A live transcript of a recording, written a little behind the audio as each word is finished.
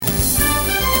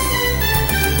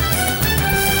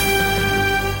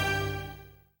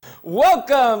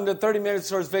Welcome to 30 Minutes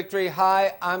Towards Victory.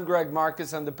 Hi, I'm Greg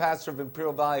Marcus. I'm the pastor of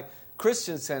Imperial Valley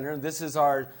Christian Center. This is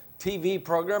our TV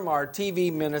program, our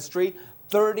TV ministry,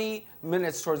 30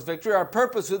 Minutes Towards Victory. Our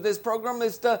purpose with this program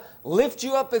is to lift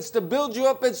you up, it's to build you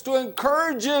up, it's to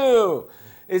encourage you.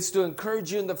 It's to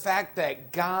encourage you in the fact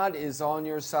that God is on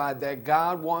your side, that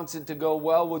God wants it to go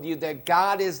well with you, that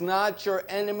God is not your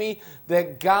enemy,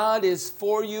 that God is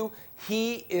for you.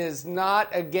 He is not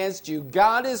against you.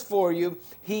 God is for you.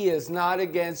 He is not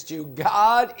against you.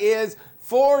 God is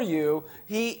for you.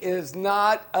 He is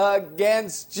not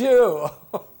against you.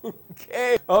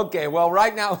 Okay, well,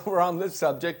 right now we're on the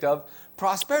subject of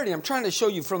prosperity. I'm trying to show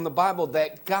you from the Bible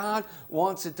that God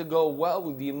wants it to go well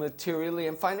with you materially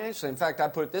and financially. In fact, I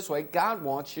put it this way, God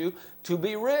wants you to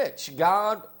be rich.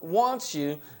 God wants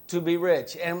you to be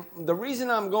rich. And the reason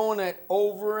I'm going it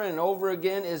over and over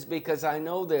again is because I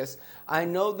know this. I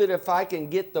know that if I can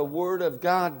get the Word of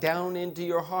God down into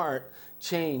your heart,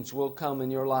 change will come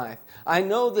in your life. I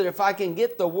know that if I can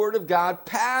get the Word of God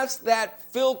past that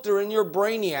filter in your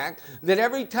brainiac, that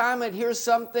every time it hears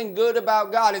something good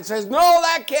about God, it says, no,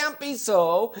 that can't be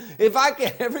so. If I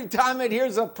can, every time it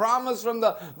hears a promise from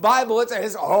the Bible, it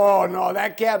says, oh, no,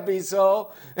 that can't be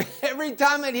so. Every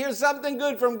time it hears something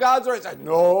good from God's Word, it says,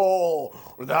 no,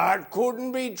 that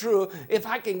couldn't be true. If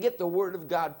I can get the Word of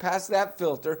God past that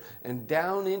filter and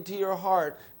down into your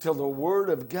heart till the Word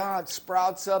of God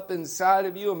sprouts up inside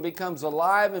of you and becomes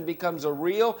alive and becomes a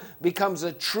real, becomes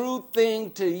a true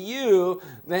thing to you,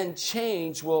 then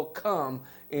change will come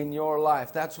in your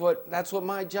life. That's what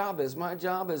my job is. My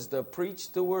job is to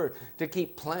preach the Word, to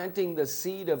keep planting the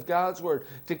seed of God's Word,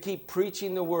 to keep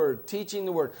preaching the Word, teaching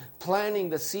the Word, planting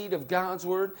the seed of God's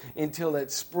Word until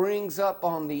it springs up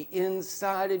on the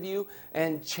inside of you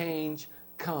and change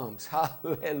comes.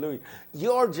 Hallelujah.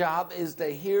 Your job is to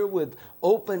hear with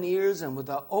open ears and with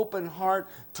an open heart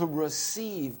to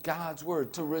receive God's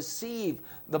Word, to receive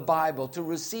the Bible, to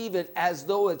receive it as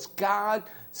though it's God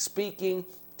speaking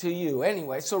to you.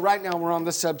 Anyway, so right now we're on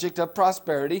the subject of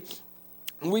prosperity.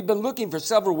 And we've been looking for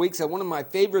several weeks at one of my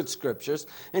favorite scriptures,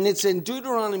 and it's in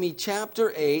Deuteronomy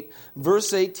chapter 8,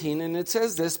 verse 18, and it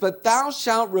says this, "But thou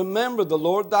shalt remember the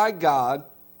Lord thy God,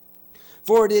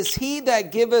 for it is he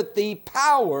that giveth thee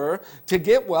power to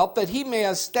get wealth, that he may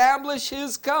establish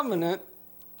his covenant,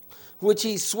 which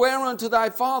he sware unto thy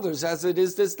fathers, as it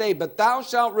is this day. But thou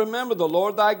shalt remember the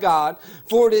Lord thy God,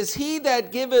 for it is he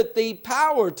that giveth thee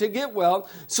power to get wealth,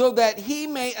 so that he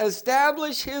may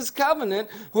establish his covenant,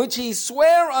 which he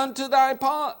sware unto thy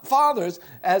fathers,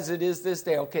 as it is this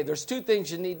day." Okay, there's two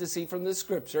things you need to see from this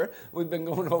scripture we've been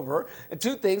going over.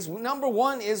 Two things. Number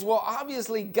one is, well,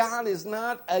 obviously God is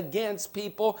not against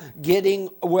people getting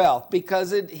wealth, because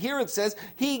here it says,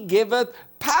 he giveth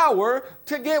power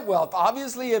to get wealth.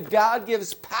 Obviously, if God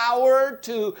gives power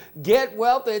to get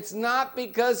wealth, it's not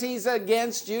because he's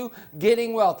against you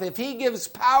getting wealth. If he gives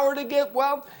power to get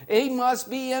wealth, he must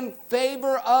be in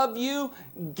favor of you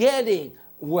getting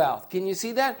wealth. Can you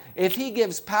see that? If he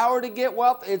gives power to get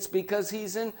wealth, it's because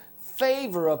he's in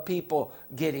favor of people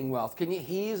getting wealth.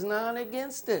 He's not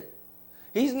against it.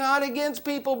 He's not against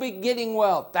people getting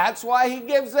wealth. That's why he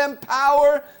gives them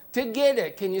power to get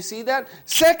it. Can you see that?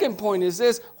 Second point is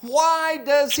this. Why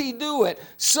does he do it?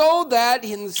 So that,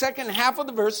 in the second half of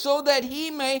the verse, so that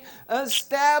he may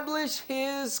establish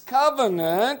his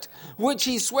covenant, which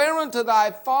he sware unto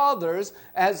thy fathers,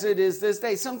 as it is this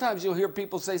day. Sometimes you'll hear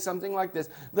people say something like this.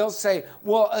 They'll say,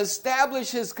 well,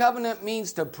 establish his covenant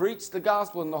means to preach the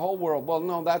gospel in the whole world. Well,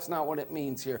 no, that's not what it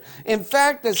means here. In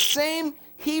fact, the same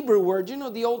Hebrew word, you know,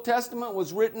 the Old Testament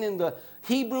was written in the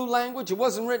Hebrew language. It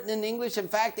wasn't written in English. In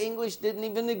fact, English didn't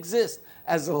even exist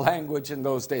as a language in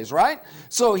those days, right?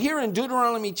 So here in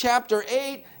Deuteronomy chapter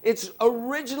 8, it's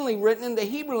originally written in the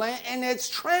Hebrew language, and it's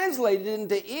translated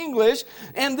into English.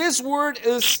 And this word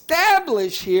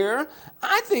establish here,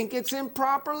 I think it's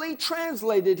improperly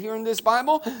translated here in this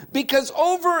Bible, because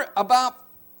over about,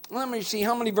 let me see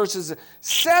how many verses.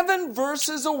 7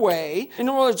 verses away, in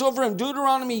other words, over in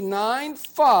Deuteronomy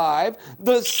 9:5,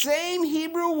 the same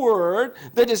Hebrew word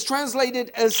that is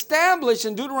translated establish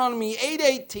in Deuteronomy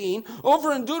 8:18,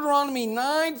 over in Deuteronomy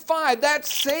 9:5, that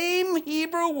same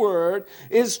Hebrew word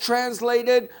is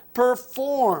translated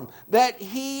perform, that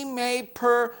he may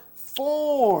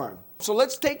perform. So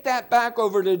let's take that back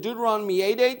over to Deuteronomy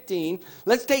 8:18.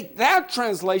 Let's take that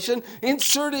translation,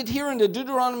 insert it here into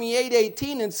Deuteronomy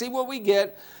 8:18 and see what we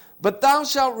get. "But thou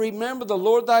shalt remember the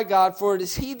Lord thy God, for it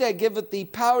is he that giveth thee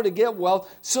power to get wealth,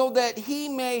 so that he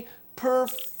may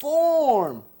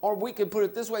perform." Or we could put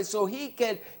it this way, so he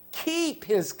can keep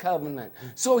his covenant,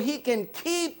 so he can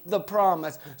keep the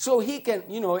promise, so he can,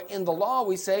 in the law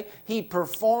we say he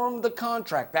performed the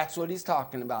contract. That's what he's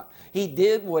talking about. He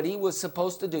did what he was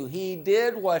supposed to do. He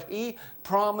did what he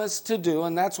promised to do,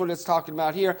 and that's what it's talking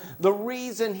about here. The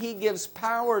reason he gives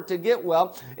power to get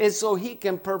wealth is so he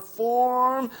can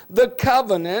perform the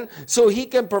covenant,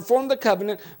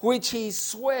 which he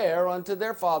sware unto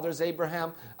their fathers,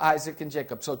 Abraham, Isaac, and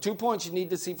Jacob. So 2 points you need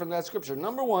to see from that scripture.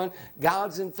 Number one,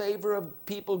 God's in favor of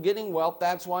people getting wealth.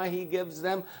 That's why he gives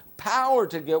them power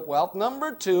to get wealth.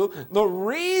 Number two, the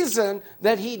reason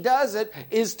that he does it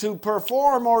is to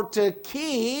perform or to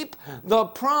keep the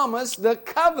promise, the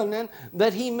covenant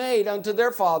that he made unto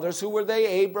their fathers. Who were they?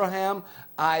 Abraham,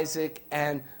 Isaac,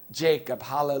 and Jacob.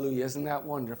 Hallelujah. Isn't that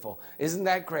wonderful? Isn't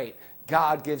that great?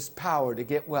 God gives power to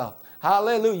get wealth.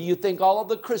 Hallelujah. You think all of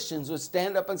the Christians would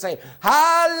stand up and say,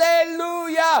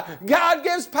 hallelujah, God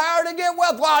gives power to get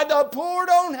wealth. Why, the poor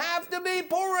don't have to be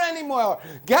poor anymore.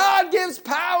 God gives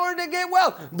power to get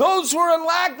wealth. Those who are in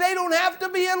lack, they don't have to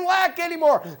be in lack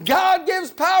anymore. God gives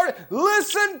power.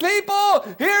 Listen,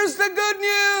 people, here's the good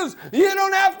news. You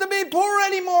don't have to be poor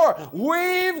anymore.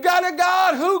 We've got a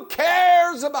God who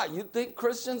cares about you. You'd think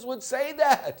Christians would say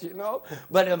that,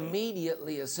 But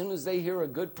immediately, as soon as they hear a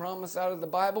good promise out of the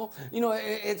Bible,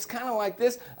 it's kind of like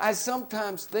this. I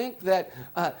sometimes think that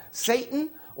Satan,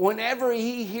 whenever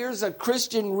he hears a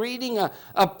Christian reading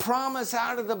a promise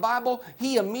out of the Bible,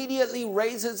 he immediately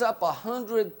raises up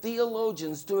 100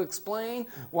 theologians to explain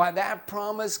why that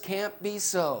promise can't be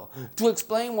so, to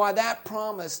explain why that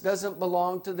promise doesn't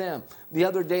belong to them. The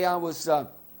other day I was on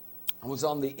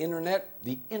the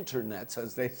internets,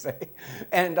 as they say,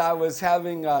 and I was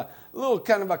having a little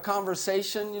kind of a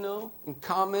conversation, and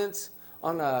comments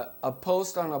on a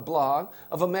post on a blog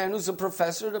of a man who's a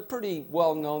professor at a pretty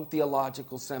well-known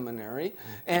theological seminary,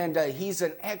 and he's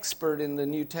an expert in the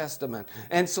New Testament.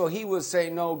 And so he was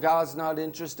saying, no, God's not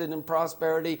interested in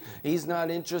prosperity. He's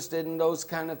not interested in those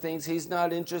kind of things. He's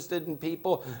not interested in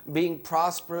people being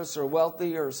prosperous or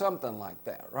wealthy or something like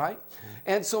that, right?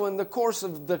 And so in the course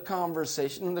of the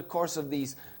conversation, in the course of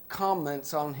these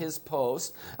comments on his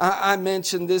post, I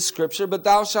mentioned this scripture, but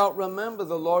thou shalt remember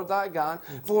the Lord thy God,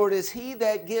 for it is he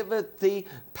that giveth thee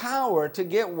power to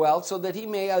get wealth, so that he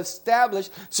may establish,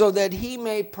 so that he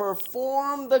may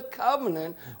perform the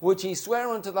covenant which he sware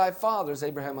unto thy fathers,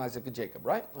 Abraham, Isaac, and Jacob,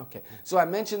 right? Okay. So I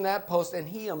mentioned that post, and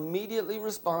he immediately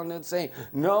responded saying,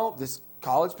 no, this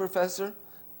college professor,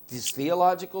 this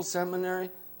theological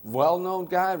seminary, well-known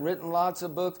guy, written lots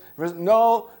of books.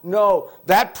 No,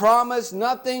 that promise,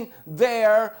 nothing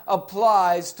there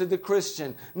applies to the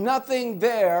Christian. Nothing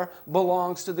there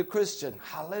belongs to the Christian.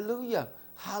 Hallelujah.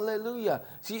 Hallelujah.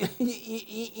 See,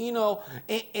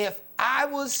 if I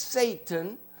was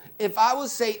Satan,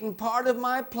 part of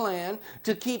my plan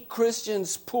to keep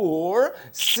Christians poor,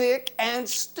 sick, and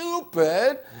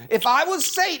stupid, if I was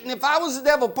Satan, if I was the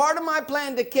devil, part of my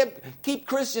plan to keep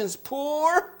Christians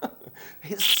poor,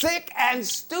 sick, and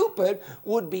stupid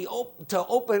would be to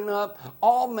open up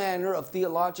all manner of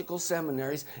theological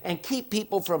seminaries and keep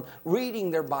people from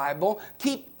reading their Bible,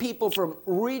 keep people from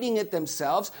reading it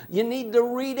themselves. You need to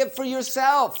read it for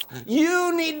yourself.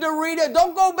 You need to read it.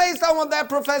 Don't go based on what that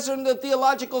professor in the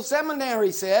theological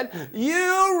seminary said.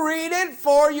 You read it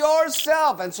for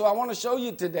yourself. And so I want to show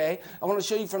you today, I want to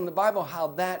show you from the Bible how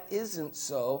that isn't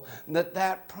so,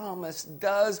 that promise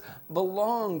does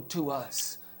belong to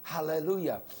us.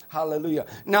 Hallelujah. Hallelujah.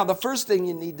 Now, the first thing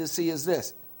you need to see is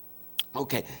this.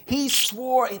 Okay, he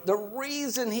swore, the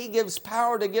reason he gives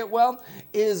power to get wealth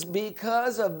is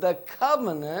because of the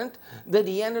covenant that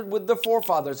he entered with the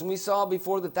forefathers. And we saw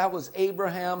before that was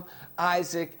Abraham,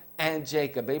 Isaac, and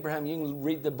Jacob. Abraham, you can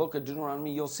read the book of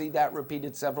Deuteronomy. You'll see that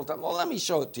repeated several times. Well, let me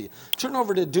show it to you. Turn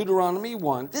over to Deuteronomy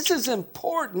 1. This is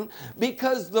important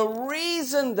because the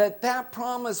reason that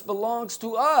promise belongs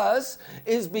to us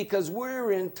is because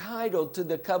we're entitled to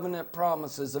the covenant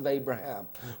promises of Abraham.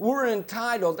 We're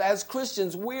entitled, as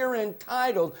Christians, we're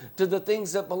entitled to the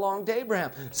things that belong to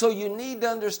Abraham. So you need to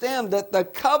understand that the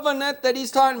covenant that he's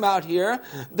talking about here,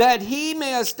 that he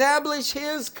may establish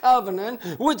his covenant,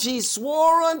 which he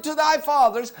swore unto thy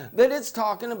fathers, that it's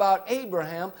talking about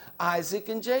Abraham, Isaac,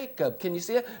 and Jacob. Can you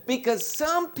see it? Because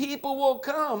some people will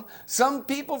come, some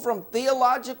people from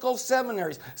theological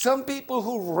seminaries, some people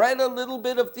who read a little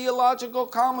bit of theological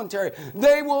commentary,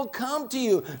 they will come to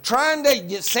you,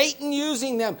 Satan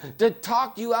using them to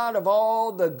talk you out of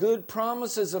all the good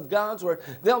promises of God's word.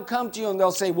 They'll come to you and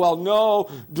they'll say, well, no,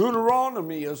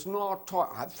 Deuteronomy is not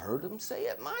taught. I've heard them say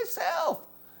it myself.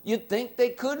 You'd think they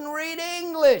couldn't read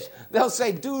English. They'll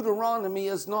say Deuteronomy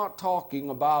is not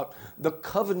talking about the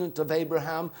covenant of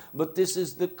Abraham, but this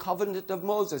is the covenant of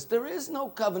Moses. There is no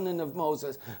covenant of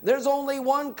Moses. There's only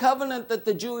one covenant that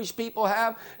the Jewish people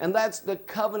have, and that's the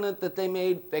covenant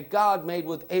that God made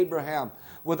with Abraham,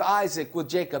 with Isaac, with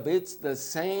Jacob. It's the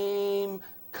same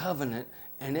covenant,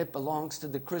 and it belongs to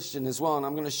the Christian as well. And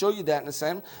I'm going to show you that in a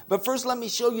second. But first, let me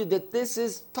show you that this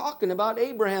is talking about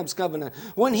Abraham's covenant.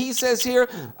 When he says here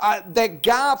that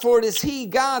God, for it is he,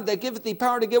 God, that giveth thee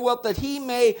power to get wealth, that he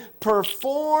may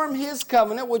perform his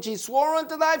covenant, which he swore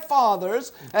unto thy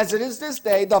fathers, as it is this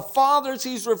day. The fathers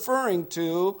he's referring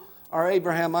to are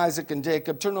Abraham, Isaac, and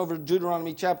Jacob. Turn over to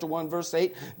Deuteronomy chapter 1, verse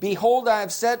 8. Behold, I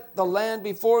have set the land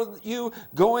before you.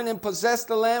 Go in and possess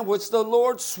the land which the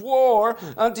Lord swore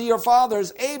unto your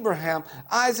fathers, Abraham,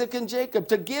 Isaac, and Jacob,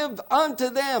 to give unto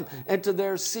them and to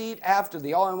their seed after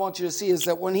thee. All I want you to see is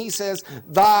that when he says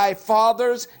thy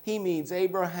fathers, he means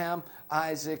Abraham,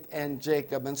 Isaac, and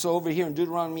Jacob. And so over here in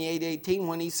Deuteronomy 8:18,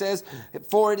 when he says,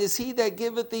 for it is he that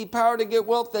giveth thee power to get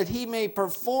wealth, that he may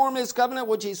perform his covenant,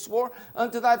 which he swore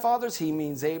unto thy fathers, he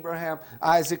means Abraham,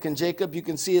 Isaac, and Jacob. You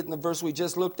can see it in the verse we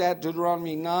just looked at,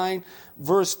 Deuteronomy 9,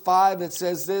 verse 5. It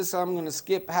says this. I'm going to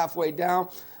skip halfway down,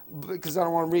 because I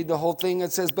don't want to read the whole thing.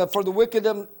 It says, but for the wicked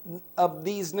of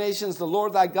these nations, the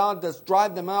Lord thy God doth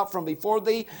drive them out from before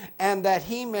thee, and that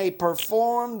he may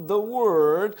perform the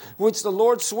word which the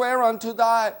Lord sware unto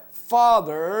thy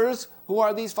fathers. Who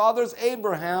are these fathers?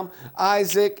 Abraham,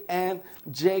 Isaac, and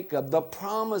Jacob. The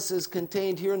promises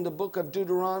contained here in the book of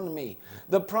Deuteronomy,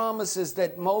 the promises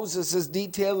that Moses is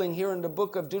detailing here in the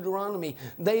book of Deuteronomy,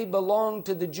 they belong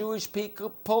to the Jewish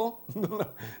people.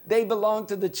 They belong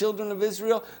to the children of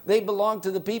Israel. They belong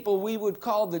to the people we would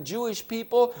call the Jewish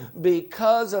people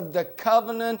because of the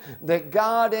covenant that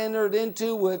God entered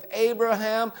into with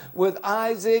Abraham, with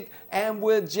Isaac, and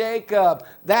with Jacob.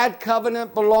 That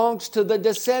covenant belongs to the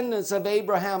descendants of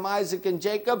Abraham, Isaac, and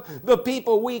Jacob, the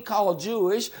people we call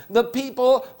Jewish, the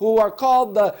people who are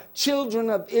called the children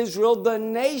of Israel, the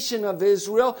nation of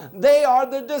Israel. They are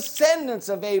the descendants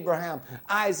of Abraham,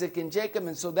 Isaac, and Jacob,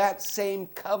 and so that same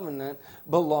covenant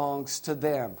belongs to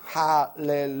them.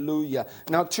 Hallelujah.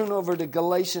 Now turn over to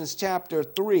Galatians chapter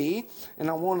 3, and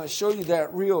I want to show you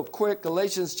that real quick.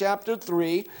 Galatians chapter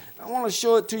 3. I want to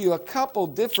show it to you a couple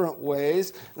different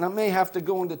ways, and I may have to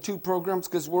go into 2 programs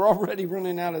because we're already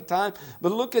running out of time.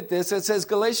 But look at this. It says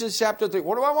Galatians chapter 3.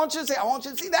 What do I want you to see? I want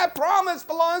you to see that promise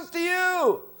belongs to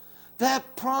you.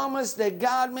 That promise that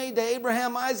God made to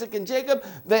Abraham, Isaac, and Jacob,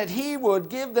 that he would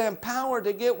give them power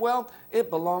to get wealth, it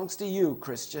belongs to you,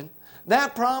 Christian.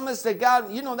 That promise that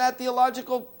God, you know, that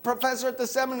theological professor at the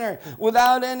seminary,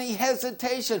 without any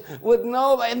hesitation, with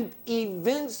no, and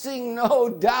evincing no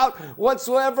doubt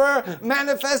whatsoever,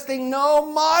 manifesting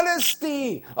no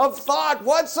modesty of thought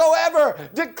whatsoever,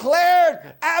 declared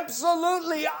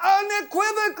absolutely,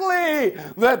 unequivocally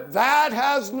that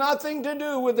has nothing to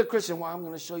do with the Christian. Well, I'm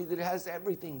going to show you that it has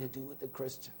everything to do with the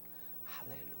Christian.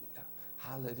 Hallelujah.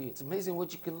 Hallelujah. It's amazing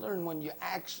what you can learn when you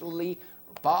actually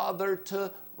bother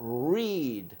to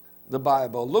read the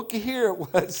Bible. Look here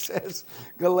what it says,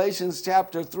 Galatians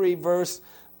chapter 3, verse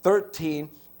 13.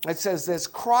 It says this,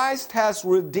 Christ has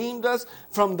redeemed us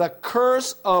from the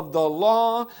curse of the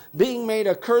law, being made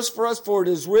a curse for us, for it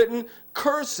is written,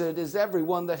 cursed is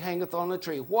everyone that hangeth on a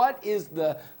tree. What is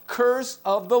the curse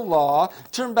of the law?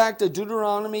 Turn back to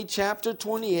Deuteronomy chapter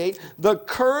 28. The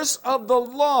curse of the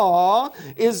law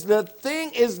is the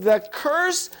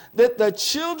curse that the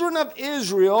children of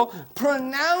Israel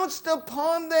pronounced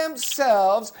upon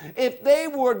themselves if they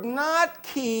would not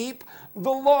keep the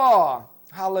law.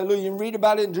 Hallelujah. And read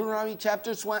about it in Deuteronomy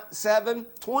chapter 7,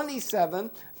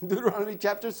 27, Deuteronomy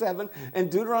chapter 7,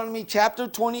 and Deuteronomy chapter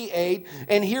 28.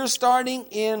 And here starting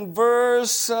in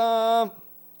verse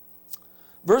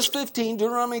 15,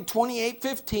 Deuteronomy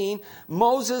 28:15,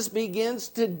 Moses begins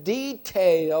to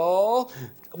detail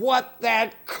what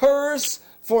that curse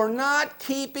for not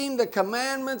keeping the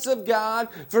commandments of God,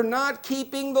 for not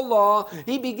keeping the law.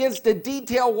 He begins to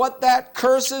detail what that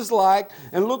curse is like.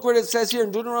 And look what it says here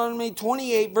in Deuteronomy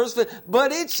 28, verse 5.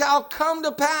 But it shall come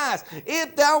to pass,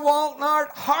 if thou wilt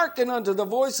not hearken unto the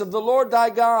voice of the Lord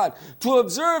thy God, to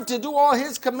observe to do all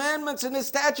his commandments and his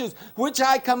statutes, which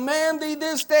I command thee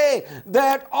this day,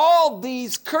 that all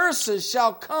these curses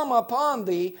shall come upon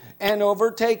thee and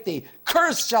overtake thee.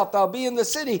 Cursed shalt thou be in the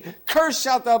city. Cursed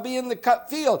shalt thou be in the cut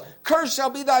field. Cursed shall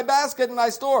be thy basket and thy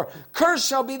store. Cursed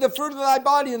shall be the fruit of thy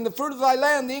body and the fruit of thy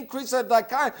land, the increase of thy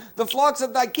kind, the flocks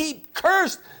of thy keep.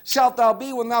 Cursed shalt thou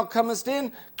be when thou comest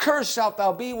in. Cursed shalt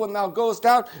thou be when thou goest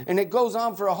out. And it goes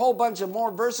on for a whole bunch of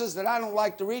more verses that I don't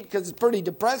like to read because it's pretty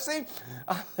depressing.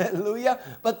 Hallelujah.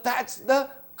 But that's the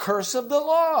curse of the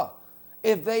law.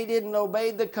 If they didn't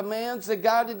obey the commands that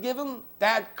God had given,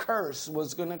 that curse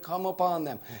was going to come upon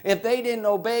them. If they didn't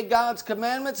obey God's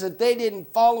commandments, if they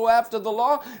didn't follow after the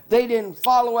law, they didn't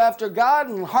follow after God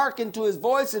and hearken to His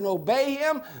voice and obey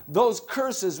Him, those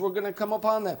curses were going to come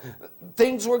upon them.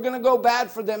 Things were going to go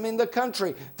bad for them in the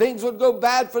country. Things would go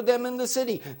bad for them in the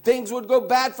city. Things would go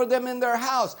bad for them in their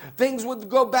house. Things would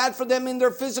go bad for them in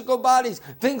their physical bodies.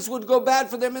 Things would go bad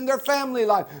for them in their family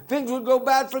life. Things would go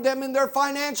bad for them in their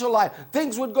financial life.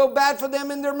 Things would go bad for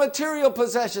them in their material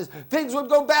possessions. Things would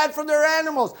go bad for their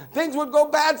animals. Things would go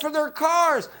bad for their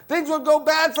cars. Things would go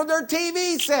bad for their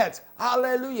TV sets.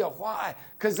 Hallelujah. Why?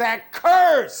 Because that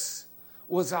curse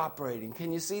was operating.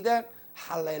 Can you see that?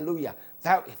 Hallelujah.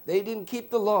 That if they didn't keep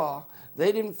the law,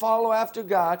 they didn't follow after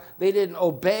God, they didn't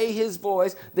obey His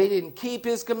voice, they didn't keep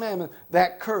His commandment,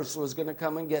 that curse was going to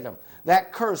come and get them.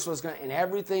 That curse was going to, and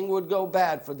everything would go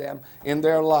bad for them in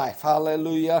their life.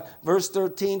 Hallelujah. Verse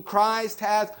 13, Christ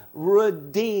hath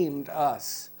redeemed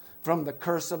us from the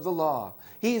curse of the law.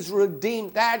 He's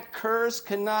redeemed. That curse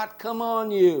cannot come on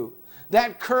you.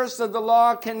 That curse of the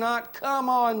law cannot come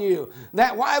on you.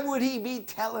 Why would He be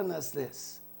telling us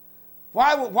this?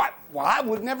 Why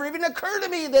would it never even occur to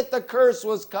me that the curse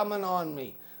was coming on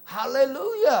me?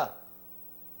 Hallelujah.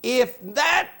 If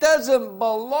that doesn't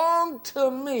belong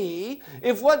to me,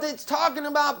 if what it's talking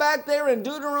about back there in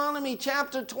Deuteronomy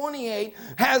chapter 28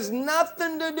 has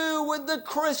nothing to do with the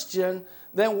Christian,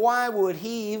 then why would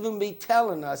He even be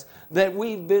telling us that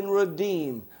we've been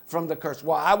redeemed from the curse?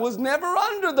 Well, I was never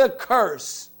under the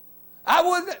curse.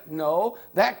 No,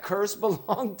 that curse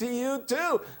belonged to you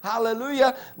too.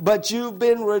 Hallelujah. But you've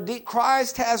been redeemed.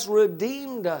 Christ has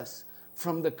redeemed us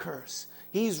from the curse.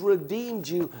 He's redeemed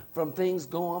you from things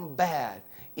going bad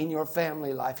in your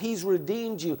family life. He's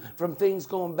redeemed you from things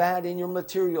going bad in your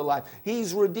material life.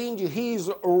 He's redeemed you. He's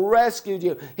rescued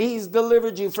you. He's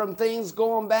delivered you from things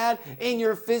going bad in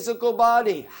your physical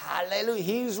body. Hallelujah.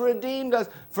 He's redeemed us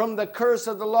from the curse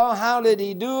of the law. How did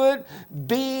He do it?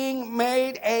 Being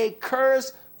made a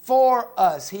curse for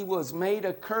us. He was made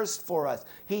a curse for us.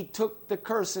 He took the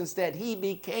curse instead. He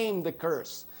became the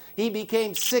curse. He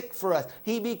became sick for us.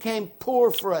 He became poor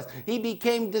for us. He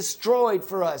became destroyed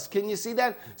for us. Can you see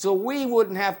that? So we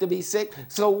wouldn't have to be sick.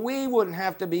 So we wouldn't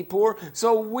have to be poor.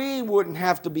 So we wouldn't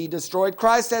have to be destroyed.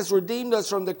 Christ has redeemed us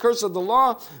from the curse of the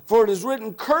law. For it is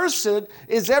written, Cursed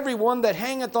is everyone that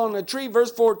hangeth on a tree.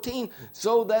 Verse 14,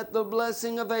 so that the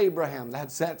blessing of Abraham.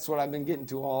 That's what I've been getting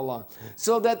to all along.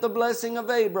 So that the blessing of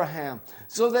Abraham.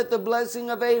 So that the blessing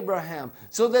of Abraham.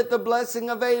 So that the blessing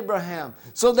of Abraham.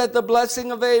 So that the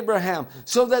blessing of Abraham.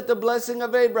 So that the blessing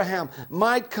of Abraham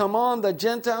might come on the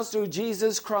Gentiles through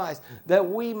Jesus Christ, that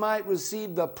we might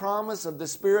receive the promise of the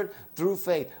Spirit through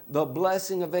faith. The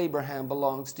blessing of Abraham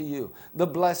belongs to you. The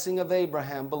blessing of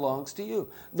Abraham belongs to you.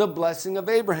 The blessing of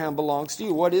Abraham belongs to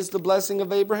you. What is the blessing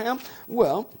of Abraham?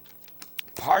 Well,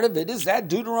 part of it is that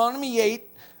Deuteronomy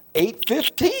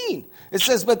 8:15. It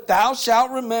says, But thou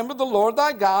shalt remember the Lord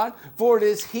thy God, for it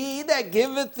is He that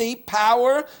giveth thee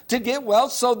power to get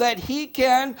wealth, so that He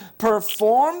can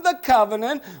perform the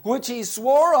covenant which He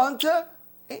swore unto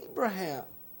Abraham.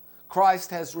 Christ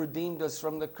has redeemed us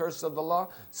from the curse of the law,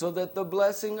 so that the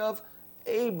blessing of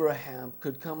Abraham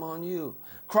could come on you.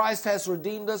 Christ has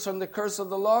redeemed us from the curse of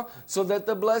the law, so that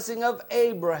the blessing of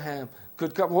Abraham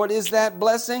could come. What is that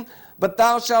blessing? But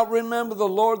thou shalt remember the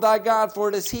Lord thy God, for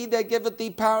it is He that giveth thee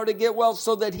power to get wealth,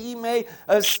 so that He may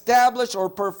establish or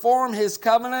perform His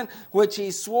covenant, which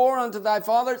He swore unto thy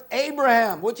fathers,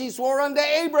 Abraham, which He swore unto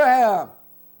Abraham.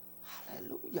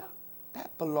 Hallelujah.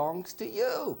 That belongs to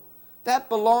you. That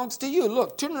belongs to you.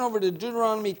 Look, turn over to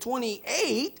Deuteronomy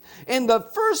 28. In the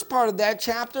first part of that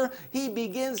chapter, he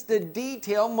begins to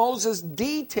detail, Moses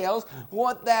details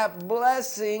what that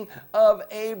blessing of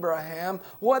Abraham,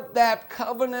 what that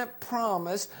covenant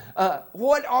promise,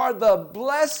 what are the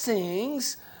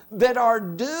blessings that are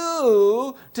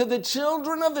due to the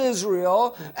children of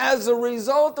Israel as a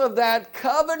result of that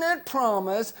covenant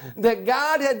promise that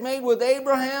God had made with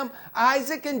Abraham,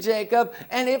 Isaac, and Jacob.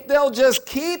 And if they'll just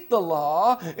keep the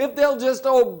law, if they'll just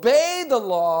obey the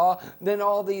law, then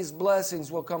all these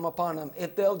blessings will come upon them.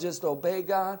 If they'll just obey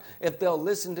God, if they'll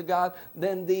listen to God,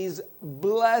 then these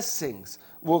blessings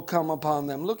will come upon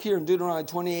them. Look here in Deuteronomy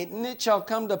 28. And it shall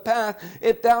come to pass,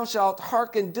 if thou shalt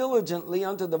hearken diligently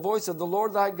unto the voice of the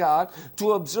Lord thy God,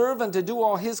 to observe and to do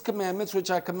all his commandments,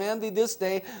 which I command thee this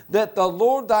day, that the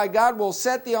Lord thy God will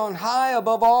set thee on high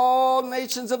above all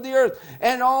nations of the earth.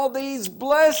 And all these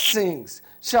blessings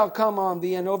shall come on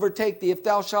thee and overtake thee, if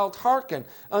thou shalt hearken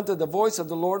unto the voice of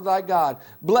the Lord thy God.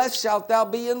 Blessed shalt thou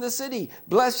be in the city,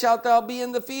 blessed shalt thou be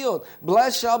in the field,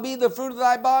 blessed shall be the fruit of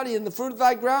thy body, and the fruit of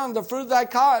thy ground, the fruit of thy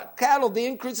cattle, the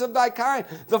increase of thy kind,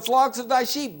 the flocks of thy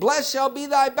sheep. Blessed shall be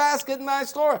thy basket and thy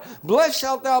store. Blessed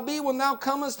shalt thou be when thou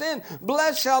comest in,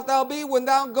 blessed shalt thou be when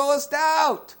thou goest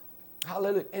out.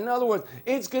 Hallelujah. In other words,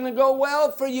 it's going to go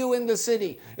well for you in the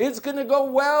city. It's going to go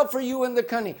well for you in the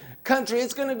country.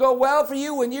 It's going to go well for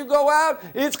you when you go out.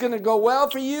 It's going to go well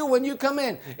for you when you come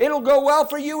in. It'll go well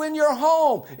for you in your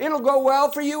home. It'll go well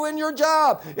for you in your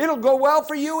job. It'll go well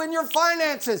for you in your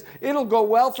finances. It'll go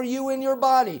well for you in your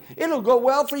body. It'll go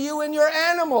well for you in your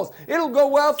animals. It'll go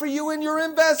well for you in your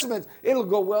investments. It'll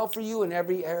go well for you in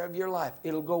every area of your life.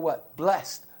 It'll go what?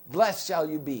 Blessed. Blessed shall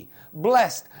you be.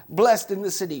 Blessed. Blessed in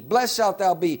the city. Blessed shalt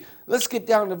thou be. Let's get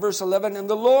down to verse 11. And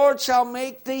the Lord shall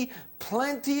make thee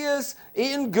plenteous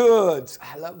in goods.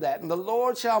 I love that. And the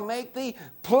Lord shall make thee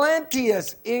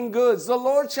plenteous in goods. The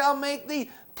Lord shall make thee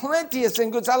plenteous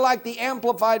in goods. I like the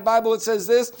Amplified Bible. It says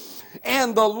this.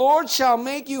 And the Lord shall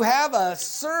make you have a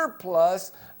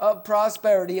surplus of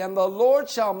prosperity. And the Lord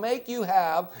shall make you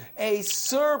have a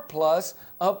surplus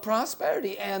of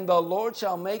prosperity. And the Lord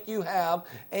shall make you have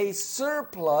a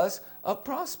surplus of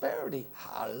prosperity.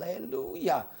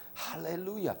 Hallelujah.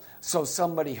 Hallelujah. So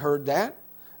somebody heard that.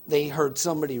 They heard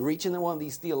somebody reaching. One of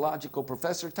these theological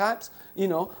professor types. You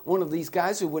know, one of these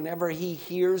guys who whenever he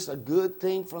hears a good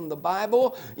thing from the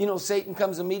Bible, you know, Satan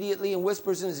comes immediately and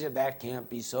whispers and says, that can't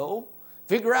be so.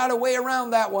 Figure out a way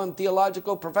around that one,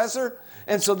 theological professor.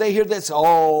 And so they hear this.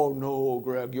 Oh, no,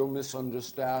 Greg, you're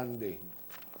misunderstanding.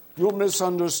 You're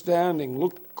misunderstanding.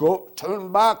 Look, go,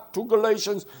 turn back to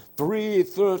Galatians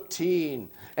 3:13.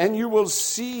 And you will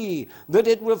see that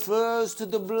it refers to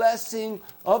the blessing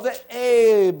of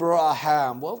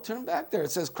Abraham. Well, turn back there.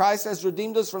 It says, Christ has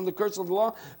redeemed us from the curse of the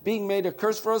law, being made a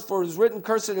curse for us, for it is written,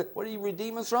 cursed. What did he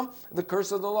redeem us from? The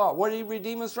curse of the law. What did he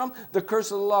redeem us from? The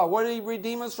curse of the law. What did he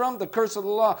redeem us from? The curse of the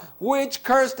law. Which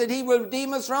curse did he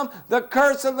redeem us from? The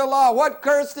curse of the law. What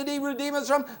curse did he redeem us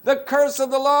from? The curse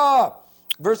of the law.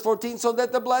 Verse 14, so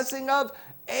that the blessing of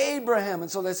Abraham. And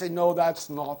so they say, no, that's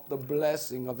not the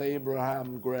blessing of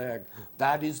Abraham, Greg.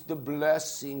 That is the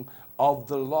blessing of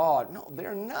the law. No,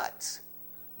 they're nuts.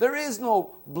 There is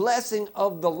no blessing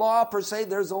of the law per se.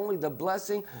 There's only the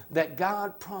blessing that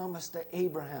God promised to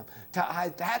Abraham.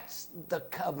 That's the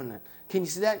covenant. Can you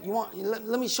see that?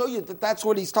 Let me show you that that's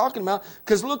what he's talking about.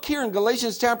 Because look here in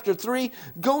Galatians chapter 3.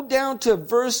 Go down to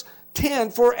verse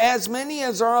 10, for as many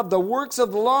as are of the works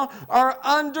of the law are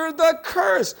under the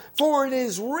curse. For it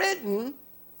is written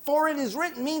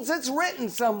means it's written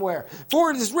somewhere.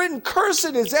 For it is written,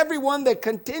 cursed is everyone that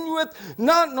continueth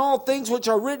not in all things which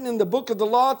are written in the book of the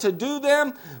law to do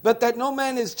them, but that no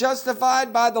man is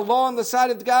justified by the law in the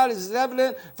sight of God is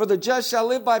evident. For the just shall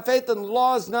live by faith, and the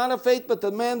law is not of faith, but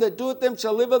the man that doeth them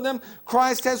shall live of them.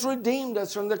 Christ has redeemed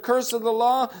us from the curse of the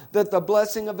law, that the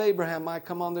blessing of Abraham might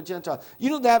come on the Gentiles.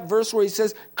 You know that verse where he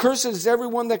says, cursed is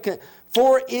everyone that can...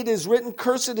 For it is written,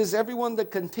 cursed is everyone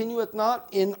that continueth not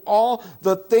in all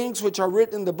the things which are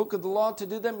written in the book of the law to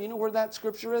do them. You know where that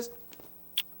scripture is?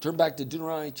 Turn back to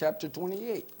Deuteronomy chapter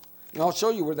 28. And I'll show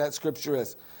you where that scripture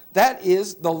is. That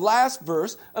is the last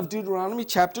verse of Deuteronomy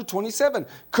chapter 27.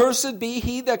 Cursed be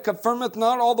he that confirmeth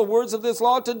not all the words of this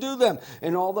law to do them.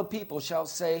 And all the people shall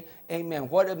say, Amen.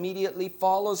 What immediately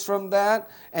follows from that?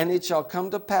 And it shall come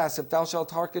to pass, if thou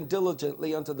shalt hearken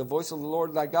diligently unto the voice of the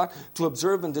Lord thy God, to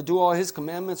observe and to do all his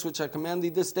commandments which I command thee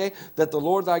this day, that the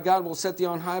Lord thy God will set thee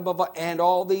on high above all, and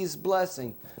all these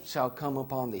blessings shall come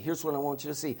upon thee. Here's what I want you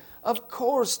to see. Of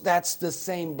course, that's the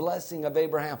same blessing of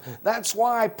Abraham. That's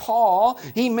why Paul,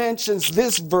 he mentions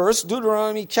this verse,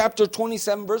 Deuteronomy chapter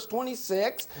 27, verse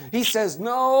 26. He says,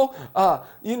 no,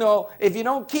 if you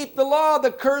don't keep the law,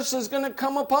 the curse is going to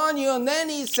come upon you. And then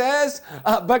he says,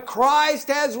 but Christ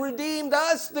has redeemed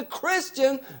us, the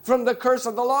Christian, from the curse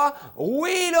of the law.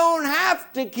 We don't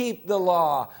have to keep the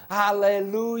law.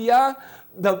 Hallelujah.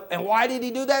 And why did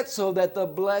he do that? So that the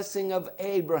blessing of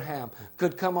Abraham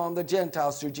could come on the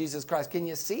Gentiles through Jesus Christ. Can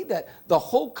you see that the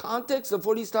whole context of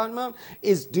what he's talking about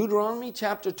is Deuteronomy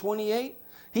chapter 28?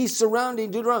 He's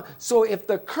surrounding Deuteronomy. So if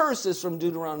the curse is from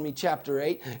Deuteronomy chapter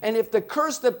 8, and if the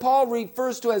curse that Paul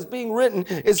refers to as being written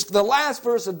is the last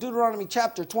verse of Deuteronomy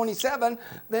chapter 27,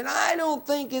 then I don't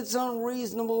think it's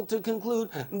unreasonable to conclude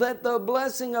that the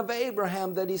blessing of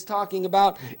Abraham that he's talking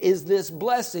about is this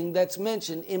blessing that's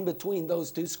mentioned in between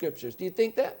those two scriptures. Do you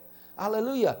think that?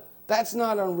 Hallelujah. That's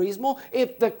not unreasonable.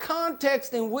 If the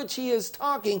context in which he is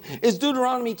talking is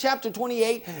Deuteronomy chapter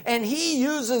 28, and he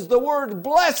uses the word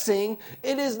blessing,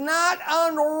 it is not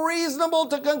unreasonable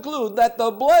to conclude that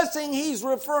the blessing he's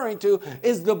referring to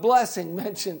is the blessing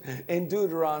mentioned in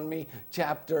Deuteronomy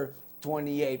chapter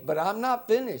 28. But I'm not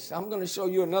finished. I'm going to show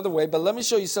you another way, but let me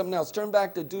show you something else. Turn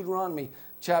back to Deuteronomy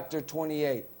chapter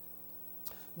 28.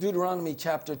 Deuteronomy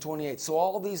chapter 28. So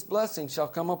all these blessings shall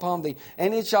come upon thee,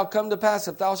 and it shall come to pass,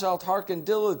 if thou shalt hearken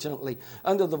diligently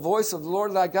unto the voice of the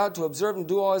Lord thy God, to observe and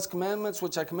do all his commandments,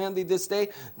 which I command thee this day,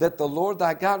 that the Lord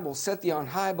thy God will set thee on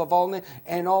high above all nations,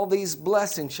 and all these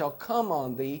blessings shall come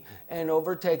on thee and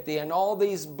overtake thee. And all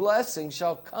these blessings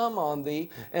shall come on thee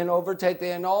and overtake thee.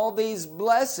 And all these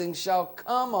blessings shall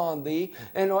come on thee,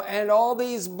 and all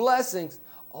these blessings,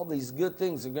 all these good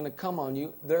things are going to come on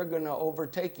you. They're going to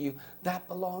overtake you. That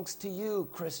belongs to you,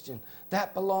 Christian.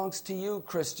 That belongs to you,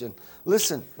 Christian.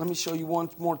 Listen, let me show you one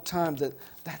more time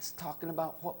that's talking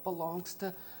about what belongs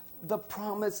to the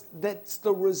promise. That's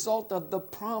the result of the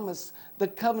promise, the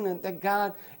covenant that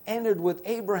God entered with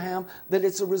Abraham, that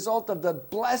it's a result of the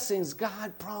blessings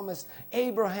God promised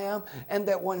Abraham, and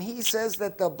that when he says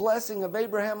that the blessing of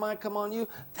Abraham might come on you,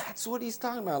 that's what he's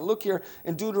talking about. Look here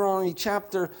in Deuteronomy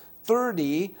chapter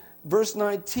 30, verse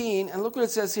 19, and look what it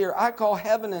says here. I call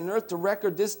heaven and earth to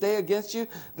record this day against you,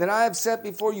 that I have set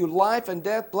before you life and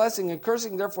death, blessing and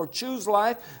cursing. Therefore choose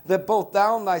life, that both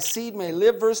thou and thy seed may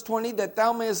live. Verse 20, that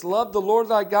thou mayest love the Lord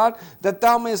thy God, that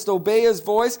thou mayest obey his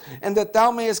voice, and that thou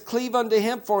mayest cleave unto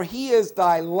him, for he is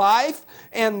thy life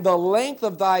and the length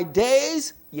of thy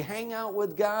days. You hang out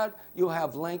with God, you'll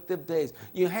have length of days.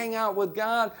 You hang out with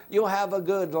God, you'll have a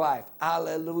good life.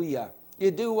 Hallelujah. You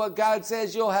do what God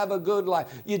says, you'll have a good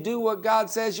life. You do what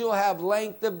God says, you'll have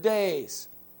length of days.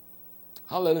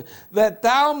 Hallelujah. That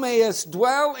thou mayest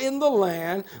dwell in the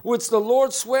land which the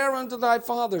Lord sware unto thy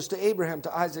fathers, to Abraham,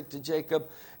 to Isaac, to Jacob,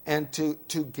 and to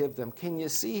give them. Can you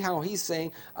see how he's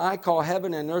saying, I call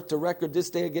heaven and earth to record this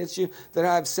day against you, that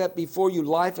I have set before you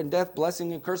life and death,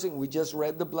 blessing and cursing. We just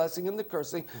read the blessing and the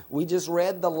cursing. We just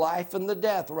read the life and the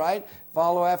death, right?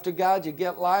 Follow after God, you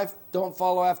get life. Don't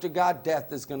follow after God,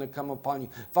 death is going to come upon you.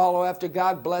 Follow after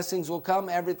God, blessings will come.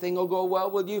 Everything will go well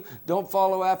with you. Don't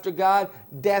follow after God,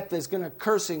 death is going to,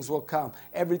 cursings will come.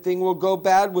 Everything will go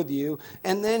bad with you.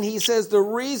 And then he says, the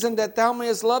reason that thou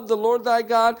mayest love the Lord thy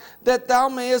God, that thou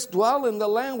mayest dwell in the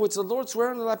land which the Lord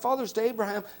sware unto thy fathers, to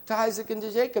Abraham, to Isaac, and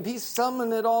to Jacob. He's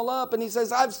summing it all up, and he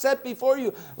says, I've set before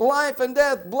you life and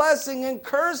death, blessing and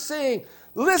cursing.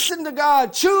 Listen to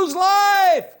God. Choose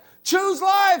life. Choose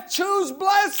life, choose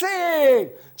blessing.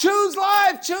 Choose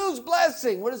life, choose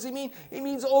blessing. What does he mean? He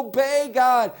means obey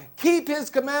God. Keep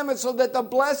his commandments so that the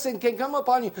blessing can come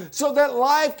upon you, so that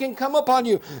life can come upon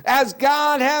you, as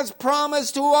God has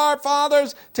promised to our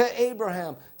fathers, to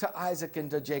Abraham, to Isaac, and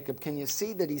to Jacob. Can you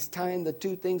see that he's tying the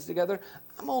two things together?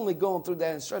 I'm only going through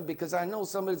that instruction because I know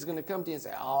somebody's going to come to you and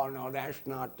say, oh, no, that's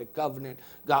not the covenant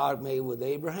God made with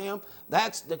Abraham.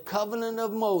 That's the covenant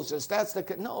of Moses.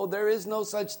 No, there is no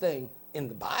such thing in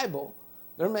the Bible.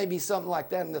 There may be something like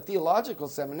that in the theological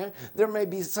seminary. There may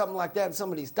be something like that in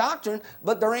somebody's doctrine,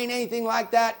 but there ain't anything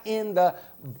like that in the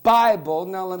Bible.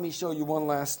 Now let me show you one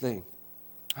last thing.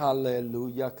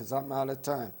 Hallelujah, because I'm out of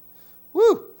time.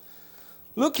 Woo!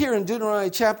 Look here in Deuteronomy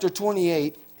chapter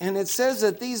 28. And it says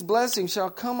that these blessings shall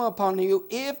come upon you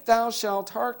if thou shalt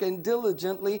hearken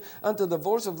diligently unto the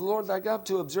voice of the Lord thy God,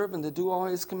 to observe and to do all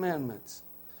his commandments.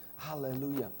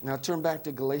 Hallelujah. Now turn back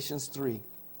to Galatians 3.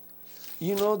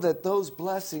 You know that those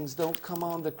blessings don't come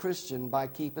on the Christian by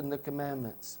keeping the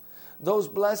commandments. Those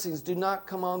blessings do not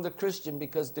come on the Christian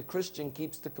because the Christian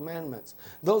keeps the commandments.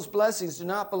 Those blessings do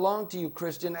not belong to you,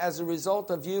 Christian, as a result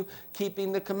of you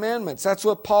keeping the commandments. That's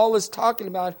what Paul is talking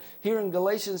about here in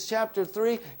Galatians chapter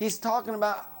 3. He's talking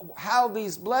about how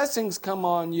these blessings come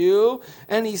on you.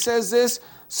 And he says this,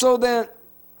 so then,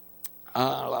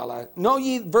 know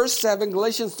ye, verse 7,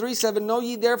 Galatians 3:7, know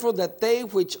ye therefore that they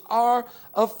which are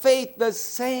of faith, the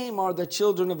same are the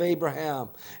children of Abraham.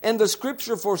 And the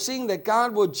scripture, foreseeing that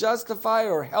God would justify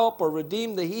or help or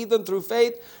redeem the heathen through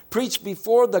faith, preached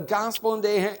before the gospel unto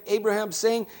Abraham,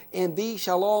 saying, in thee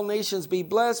shall all nations be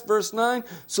blessed. Verse 9,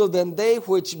 so then they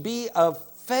which be of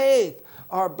faith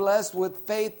are blessed with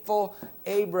faithful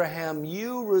Abraham.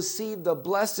 You receive the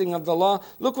blessing of the law.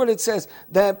 Look what it says,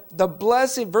 that the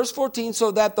blessing, verse 14,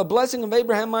 so that the blessing of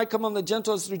Abraham might come on the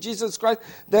Gentiles through Jesus Christ,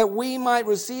 that we might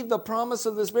receive the promise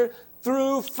of the Spirit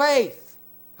through faith.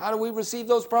 How do we receive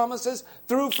those promises?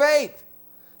 Through faith.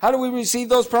 How do we receive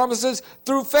those promises?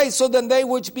 Through faith. So then they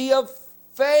which be of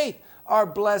faith are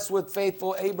blessed with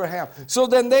faithful Abraham. So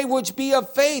then they which be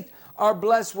of faith are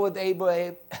blessed with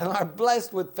Abraham, are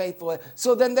blessed with faithful.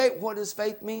 So then what does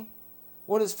faith mean?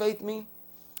 What does faith mean?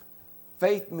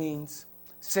 Faith means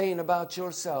saying about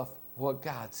yourself what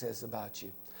God says about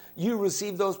you. You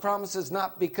receive those promises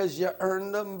not because you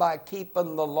earned them by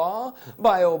keeping the law,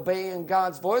 by obeying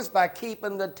God's voice, by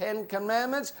keeping the 10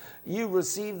 Commandments. You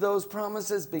receive those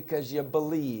promises because you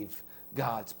believe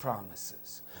God's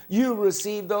promises. You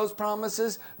receive those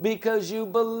promises because you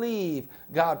believe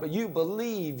God, but you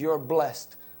believe you're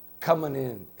blessed coming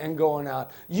in and going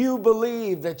out. You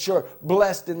believe that you're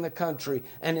blessed in the country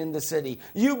and in the city.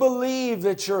 You believe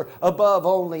that you're above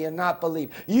only and not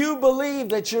beneath. You believe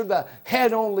that you're the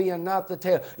head only and not the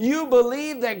tail. You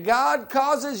believe that God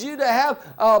causes you to have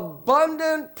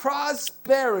abundant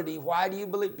prosperity. Why do you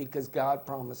believe? Because God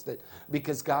promised it.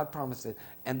 Because God promised it.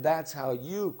 And that's how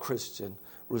you, Christian,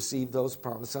 receive those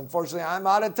promises. Unfortunately, I'm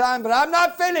out of time, but I'm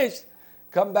not finished.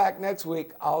 Come back next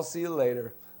week. I'll see you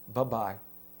later. Bye-bye.